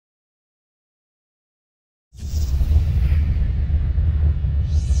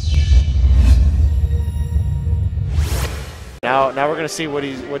Now we're gonna see what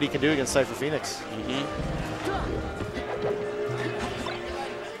he can do against SypherPhoenix.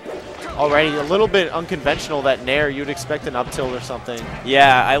 Alrighty, a little bit unconventional, that nair. You'd expect an up tilt or something.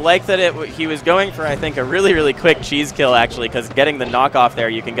 Yeah, I like that he was going for, I think, a really, really quick cheese kill, actually, because getting the knockoff there,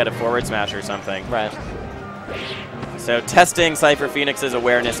 you can get a forward smash or something. Right. So testing SypherPhoenix's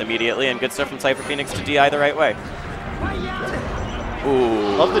awareness immediately, and good stuff from SypherPhoenix to DI the right way.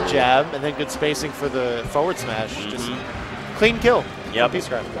 Ooh. Love the jab, and then good spacing for the forward smash. Just clean kill. Yep.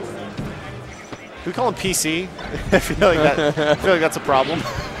 Peacecraft. Do we call him PC? I feel like that's a problem.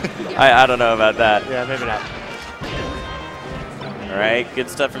 I don't know about that. Yeah, maybe not. All right, good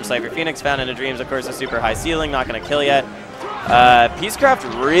stuff from SypherPhoenix. Found into Dreams, of course, a super high ceiling, not going to kill yet.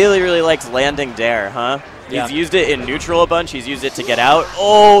 Peacecraft really, really likes landing dare, huh? Yeah. He's used it in neutral a bunch. He's used it to get out.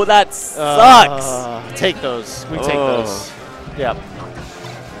 Oh, that sucks. Take those. We take those. Yep.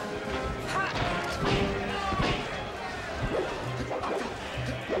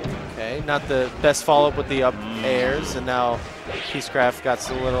 Okay, not the best follow-up with the up airs, and now Peacecraft got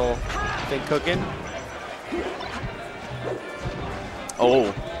a little thing cooking.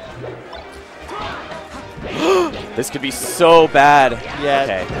 Oh. This could be so bad. Yeah.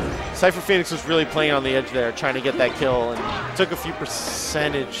 Okay. SypherPhoenix was really playing on the edge there, trying to get that kill, and took a few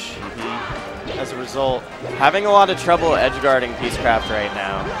percentage as a result. Having a lot of trouble edge guarding Peacecraft right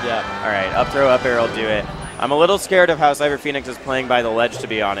now. Yeah. All right, up throw, up air will do it. I'm a little scared of how SypherPhoenix is playing by the ledge, to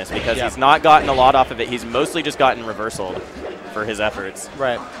be honest, because he's not gotten a lot off of it. He's mostly just gotten reversaled for his efforts.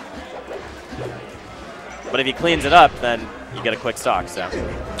 Right. But if he cleans it up, then you get a quick stock. So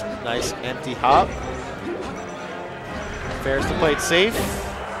nice empty hop. Fares to play it safe.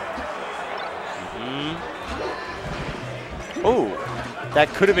 Oh, that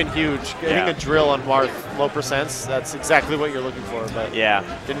could have been huge. Getting a drill on Marth, low percents. That's exactly what you're looking for, but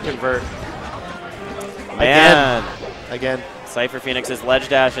didn't convert. Man. Again. SypherPhoenix's ledge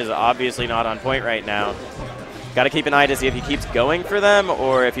dash is obviously not on point right now. Got to keep an eye to see if he keeps going for them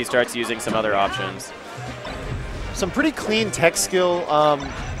or if he starts using some other options. Some pretty clean tech skill.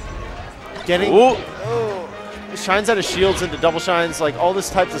 Getting shines out of shields into double shines, like all this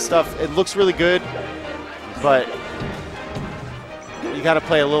types of stuff. It looks really good, but you got to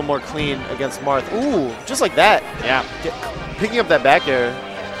play a little more clean against Marth. Ooh, just like that. Yeah. Picking up that back air.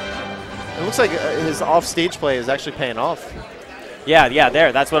 It looks like his off-stage play is actually paying off. Yeah,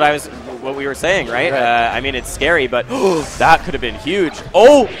 there. That's what we were saying, right? I mean, it's scary, but that could have been huge.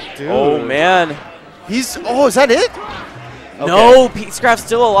 Oh, dude. Oh man. Is that it? No, Peacecraft's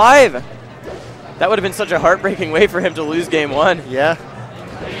still alive. That would have been such a heartbreaking way for him to lose game one. Yeah.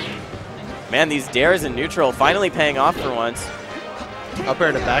 Man, these dares in neutral finally paying off for once. Up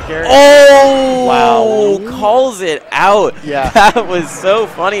air to back air. Oh! Wow. Calls it out. Yeah. That was so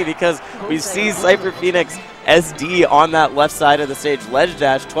funny because we see SypherPhoenix SD on that left side of the stage ledge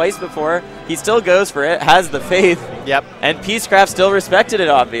dash twice before. He still goes for it, has the faith. Yep. And Peacecraft still respected it,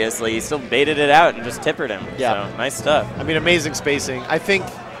 obviously. He still baited it out and just tippered him. Yeah. So, nice stuff. I mean, amazing spacing. I think,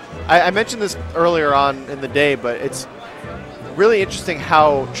 I mentioned this earlier on in the day, but it's really interesting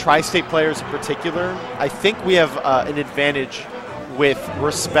how tri-state players in particular, I think we have an advantage with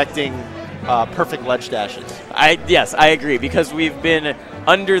respecting perfect ledge dashes. Yes, I agree, because we've been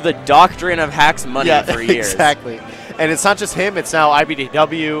under the doctrine of Hack's money for years. Exactly. And it's not just him, it's now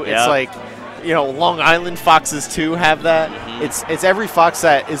IBDW. It's like, you know, Long Island Foxes too have that. It's every Fox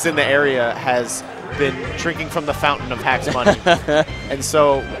that is in the area has been drinking from the fountain of Hack's money. And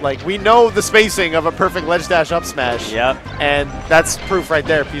so, like, we know the spacing of a perfect ledge dash up smash. Yep. And that's proof right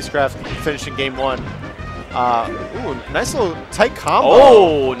there. Peacecraft finishing game one. Ooh, nice little tight combo.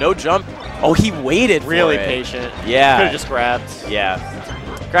 Oh, no jump. Oh, he waited really for it. Patient. Yeah. Could have just grabbed. Yeah.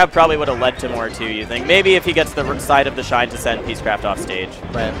 Grab probably would have led to more too, you think. Maybe if he gets the side of the shine to send Peacecraft off stage.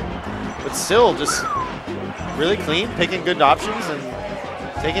 Right. But still, just really clean, picking good options and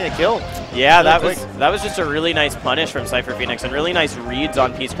taking a kill. Yeah, really that was just a really nice punish from SypherPhoenix and really nice reads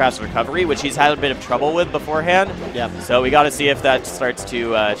on Peacecraft's recovery, which he's had a bit of trouble with beforehand. Yeah. So we got to see if that starts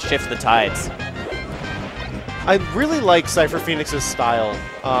to shift the tides. I really like SypherPhoenix's style.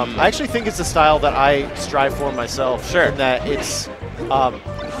 I actually think it's a style that I strive for myself. Sure. In that it's,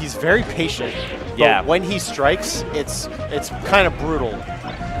 he's very patient. Yeah. But when he strikes, it's kind of brutal.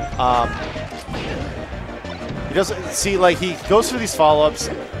 He doesn't see, like, he goes through these follow-ups,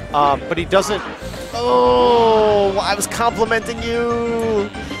 but he doesn't. Oh, I was complimenting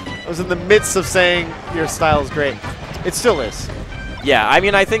you. I was in the midst of saying your style is great. It still is. Yeah, I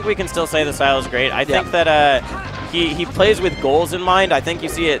mean, I think we can still say the style is great. I think that he plays with goals in mind. I think you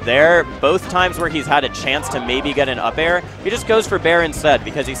see it there. Both times where he's had a chance to maybe get an up air, he just goes for bair instead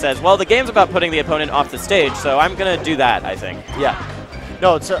because he says, well, the game's about putting the opponent off the stage, so I'm going to do that, I think. Yeah.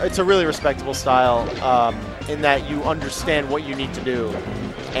 No, it's a really respectable style in that you understand what you need to do.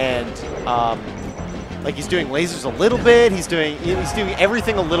 And like he's doing lasers a little bit, he's doing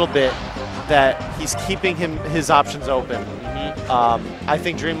everything a little bit that he's keeping his options open. I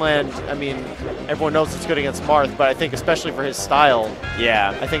think Dreamland, I mean, everyone knows it's good against Marth, but I think especially for his style,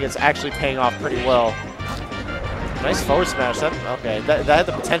 yeah, I think it's actually paying off pretty well. Nice forward smash. That had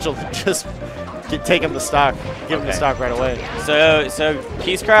the potential to just take him the stock, give him the stock right away. So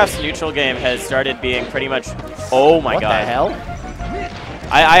Peacecraft's neutral game has started being pretty much, oh my god. What the hell?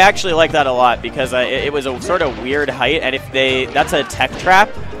 I actually like that a lot because it was a sort of weird height, and that's a tech trap,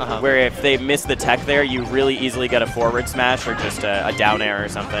 where if they miss the tech there, you really easily get a forward smash or just a down air or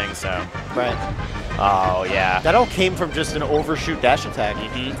something. So. Right. Oh yeah. That all came from just an overshoot dash attack.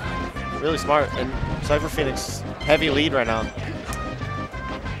 Really smart, and SypherPhoenix heavy lead right now.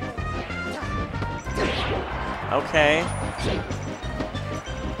 Okay.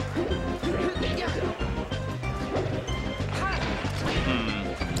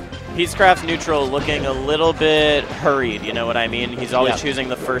 Peacecraft's neutral looking a little bit hurried, you know what I mean? He's always choosing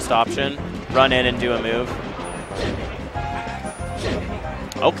the first option, run in and do a move.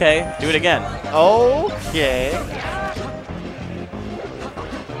 Okay, do it again. Okay.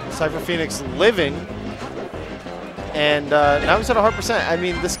 SypherPhoenix living, and now he's at 100%. I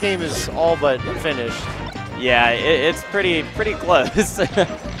mean, this game is all but finished. Yeah, it's pretty close.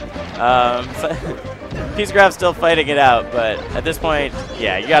 Peacecraft's still fighting it out, but at this point,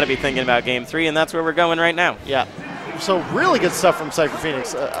 yeah, you got to be thinking about Game 3, and that's where we're going right now. Yeah. So really good stuff from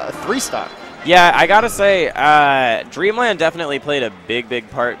SypherPhoenix. 3-stock. Yeah, I got to say, Dreamland definitely played a big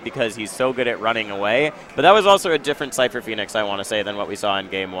part because he's so good at running away, but that was also a different SypherPhoenix, I want to say, than what we saw in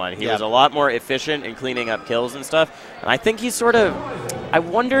Game 1. He was a lot more efficient in cleaning up kills and stuff, and I think he's sort of, I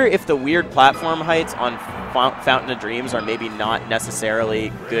wonder if the weird platform heights on Fountain of Dreams are maybe not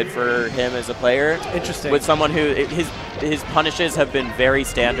necessarily good for him as a player. Interesting. With someone who, his punishes have been very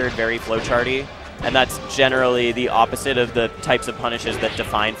standard, very flowcharty. And that's generally the opposite of the types of punishes that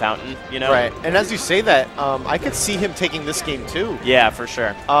define Fountain, you know? Right. And as you say that, I could see him taking this game too. Yeah, for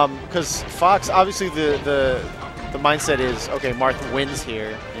sure. Because Fox, obviously the mindset is, okay, Marth wins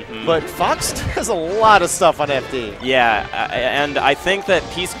here. But Fox has a lot of stuff on FD. Yeah, and I think that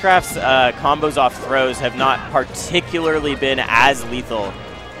Peacecraft's combos off throws have not particularly been as lethal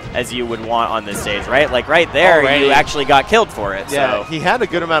as you would want on this stage, right? Like right there, you actually got killed for it. Yeah, so. He had a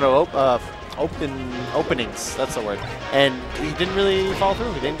good amount of openings, that's the word. And he didn't really follow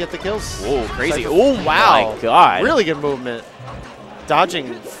through. He didn't get the kills. Oh, crazy. Oh, wow. My God. Really good movement.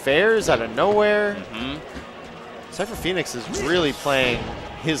 Dodging fairs out of nowhere. SypherPhoenix is really playing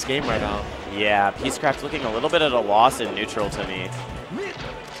his game right now. Yeah, Peacecraft looking a little bit at a loss in neutral to me.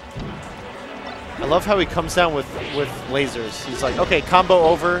 I love how he comes down with lasers. He's like, okay, combo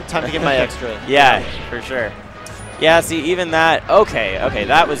over, time to get my extra. Yeah, for sure. Yeah, see, even that, okay,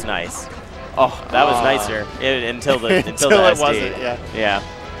 that was nice. Oh, that was nicer until the until it SD. wasn't, Yeah.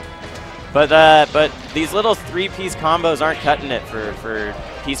 But these little 3-piece combos aren't cutting it for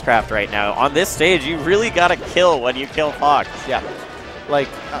Peacecraft right now. On this stage, you really got to kill when you kill Fox. Yeah. Like,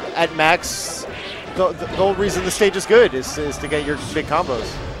 at max, the whole reason the stage is good is to get your big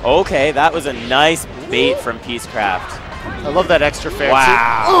combos. Okay, that was a nice bait from Peacecraft. I love that extra fair.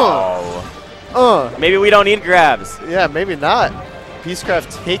 Wow. Maybe we don't need grabs. Yeah, maybe not.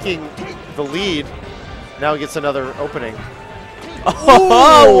 Peacecraft taking the lead. Now he gets another opening.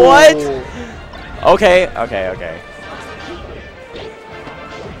 Oh, what? Okay.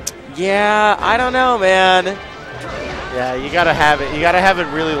 Yeah, I don't know, man. Yeah, you gotta have it. You gotta have it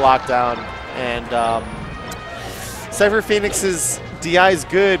really locked down. And SypherPhoenix's DI is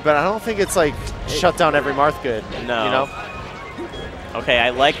good, but I don't think it's like shut down every Marth good. No. You know? Okay, I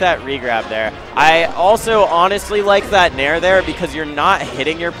like that regrab there. I also honestly like that nair there because you're not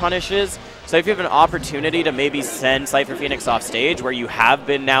hitting your punishes. So if you have an opportunity to maybe send SypherPhoenix off stage where you have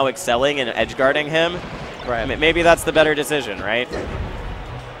been now excelling and edge guarding him, maybe that's the better decision, right?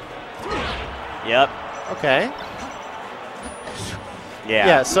 Yep. Okay. Yeah.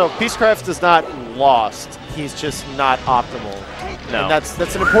 Yeah, so Peacecraft is not lost. He's just not optimal. No. And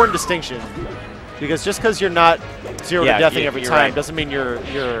that's an important distinction. Because just because you're not 0 to deathing every time doesn't mean you're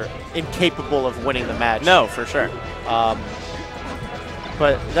incapable of winning the match. No, for sure.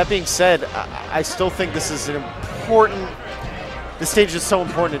 But that being said, I still think this is an important. This stage is so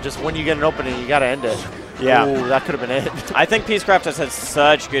important. Just when you get an opening, you got to end it. Yeah. Ooh, that could have been it. I think Peacecraft has had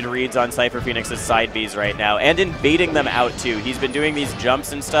such good reads on SypherPhoenix's side Bs right now, and in baiting them out too. He's been doing these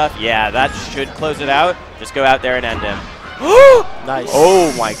jumps and stuff. Yeah, that should close it out. Just go out there and end him. Nice.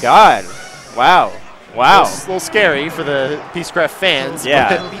 Oh my god. Wow. Wow. It's a little scary for the Peacecraft fans.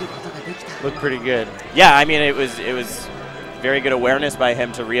 Yeah. But looked pretty good. Yeah, I mean, it was very good awareness by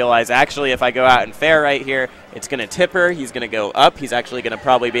him to realize, actually, if I go out and fair right here, it's going to tip her. He's going to go up. He's actually going to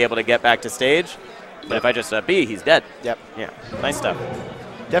probably be able to get back to stage. But if I just B, he's dead. Yep. Yeah. Nice stuff.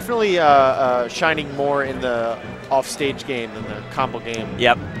 Definitely shining more in the off-stage game than the combo game.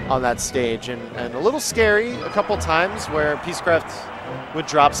 Yep. On that stage. And a little scary a couple times where Peacecraft would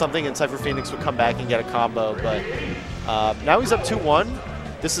drop something and SypherPhoenix would come back and get a combo. But now he's up 2-1.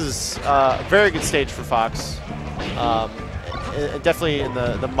 This is a very good stage for Fox. Definitely in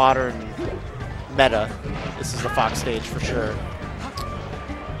the modern meta, this is the Fox stage for sure.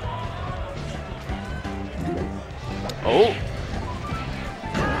 Oh.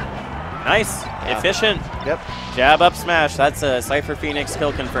 Nice. Yeah. Efficient. Yep. Jab up smash. That's a SypherPhoenix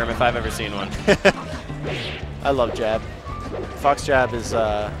kill confirm if I've ever seen one. I love jab. Fox jab is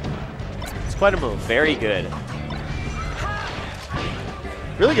it's quite a move. Very good.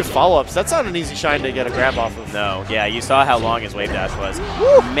 Really good follow-ups. That's not an easy shine to get a grab off of. No, yeah, you saw how long his wave dash was.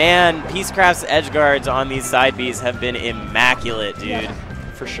 Woo! Man, Peacecraft's edge guards on these side Bs have been immaculate, dude. Yeah,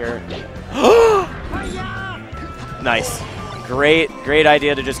 for sure. Nice. Great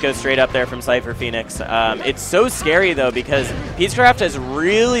idea to just go straight up there from SypherPhoenix. It's so scary, though, because Peacecraft has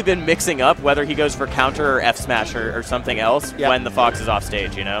really been mixing up whether he goes for counter or F smash or something else when the Fox is off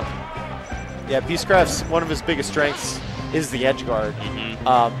stage, you know? Yeah, Peacecraft's one of his biggest strengths is the edge guard.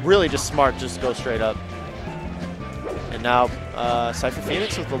 Really just smart, just go straight up. And now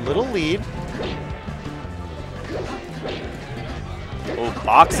SypherPhoenix with a little lead. Oh,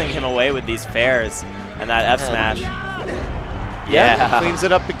 boxing him away with these fairs and that F smash. Yeah, cleans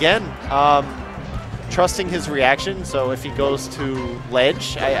it up again. Trusting his reaction, so if he goes to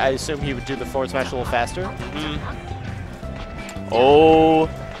ledge, I assume he would do the forward smash a little faster. Oh,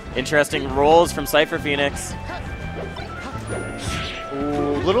 interesting rolls from SypherPhoenix.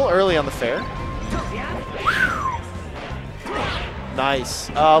 Ooh, a little early on the fair. Nice.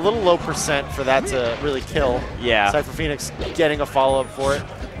 A little low percent for that to really kill. Yeah. SypherPhoenix getting a follow-up for it.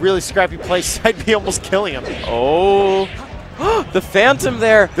 Really scrappy play. Side B almost killing him. Oh. The Phantom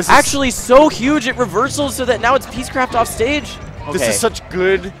there. This actually so huge it reversals so that now it's Peacecraft off stage. Okay. This is such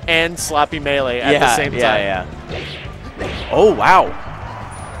good and sloppy melee at the same time. Yeah. Oh, wow.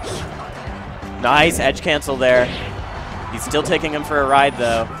 Nice edge cancel there. He's still taking him for a ride,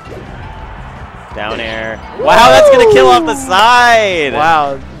 though. Down air. Woo! Wow, that's going to kill off the side.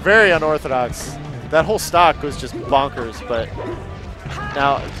 Wow, very unorthodox. That whole stock was just bonkers, but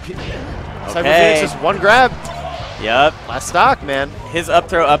now SypherPhoenix just one grab. Yep. Last stock, man. His up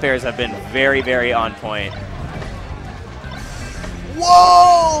throw up airs have been very, very on point.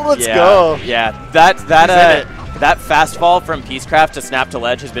 Whoa, let's go. Yeah, that fast fall from Peacecraft to snap to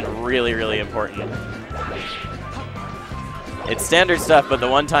ledge has been really, really important. It's standard stuff, but the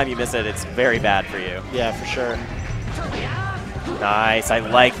one time you miss it, it's very bad for you. Yeah, for sure. Nice. I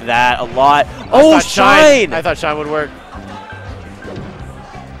like that a lot. Oh, Shine! I thought Shine would work.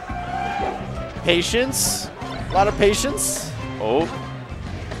 Patience. A lot of patience. Oh.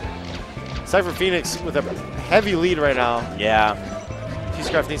 SypherPhoenix with a heavy lead right now. Yeah.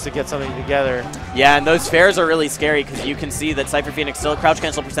 Peacecraft needs to get something together. Yeah, and those fairs are really scary because you can see that SypherPhoenix still crouch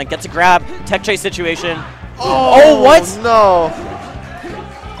cancel percent, gets a grab, tech chase situation. Oh, what? No.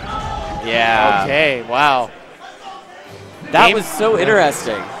 Yeah. Okay, wow. That was so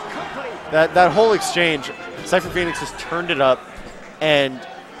interesting. That whole exchange, SypherPhoenix just turned it up, and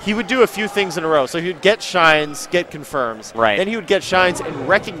he would do a few things in a row. So he would get shines, get confirms. Right. Then he would get shines and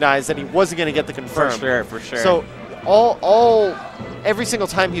recognize that he wasn't going to get the confirm. For sure. So every single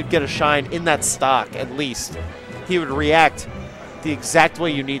time he would get a shine in that stock, at least, he would react the exact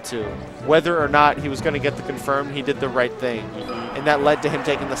way you need to. Whether or not he was going to get the confirm, he did the right thing. And that led to him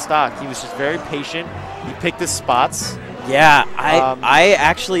taking the stock. He was just very patient. He picked his spots. Yeah, I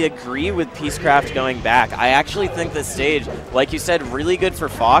actually agree with Peacecraft going back. I actually think this stage, like you said, really good for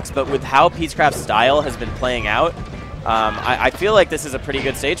Fox, but with how Peacecraft's style has been playing out, I feel like this is a pretty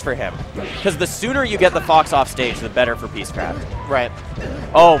good stage for him. Because the sooner you get the Fox off stage, the better for Peacecraft. Right.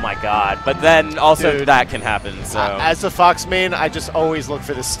 Oh my god. But then also that can happen. So as a Fox main, I just always look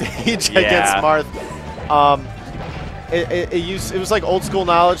for the stage against Marth. It was like old school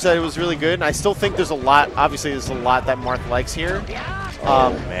knowledge that it was really good, and I still think there's a lot, obviously there's a lot that Marth likes here.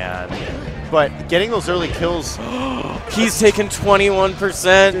 Oh man. but getting those early kills. He's taken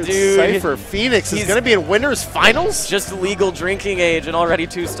 21%, dude. SypherPhoenix is going to be in winners finals? Just legal drinking age and already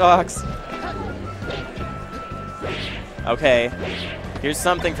 2 stocks. Okay. Here's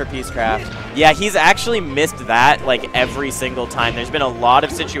something for Peacecraft. Yeah, he's actually missed that like every single time. There's been a lot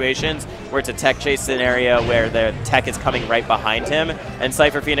of situations where it's a tech chase scenario where the tech is coming right behind him, and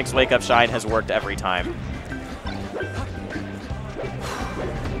SypherPhoenix Wake Up Shine has worked every time.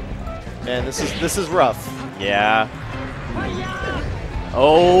 Man, this is rough. Yeah.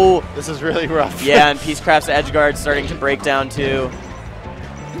 Oh. This is really rough. Yeah, and Peacecraft's edge guard starting to break down too.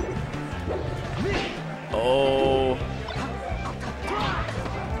 Oh.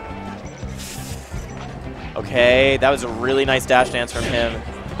 Okay, that was a really nice dash dance from him,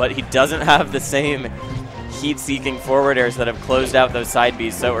 but he doesn't have the same heat-seeking forward airs that have closed out those side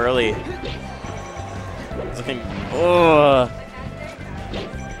Bs so early. He's looking. Oh.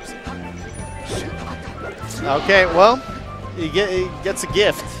 Okay, well, he gets a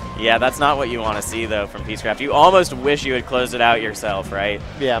gift. Yeah, that's not what you want to see, though, from Peacecraft. You almost wish you had closed it out yourself, right?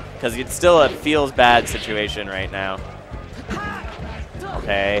 Yeah. Because it's still a feels-bad situation right now.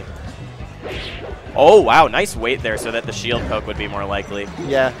 Okay. Oh, wow, nice weight there so that the shield poke would be more likely.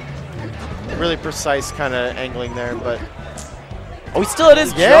 Yeah. Really precise kind of angling there, but... Oh, he's still at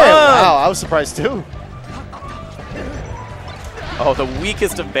his jump! Wow, I was surprised, too. Oh, the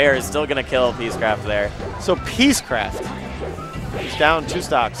weakest of bear is still going to kill Peacecraft there. So Peacecraft, he's down 2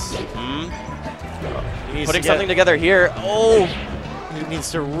 stocks. Putting something together here. Oh! He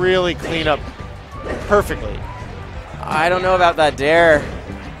needs to really clean up perfectly. I don't know about that dare.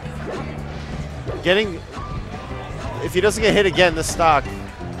 If he doesn't get hit again, this stock.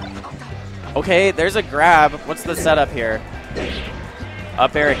 Okay, there's a grab. What's the setup here?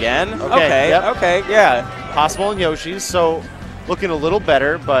 Up air again? Okay, yep. Okay, yeah. Possible in Yoshi's, so looking a little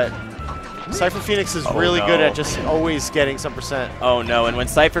better, but SypherPhoenix is really good at just always getting some percent. Oh no, and when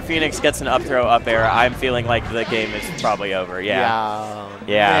SypherPhoenix gets an up throw up air, I'm feeling like the game is probably over. Yeah.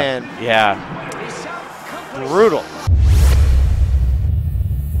 Man. Yeah. Brutal.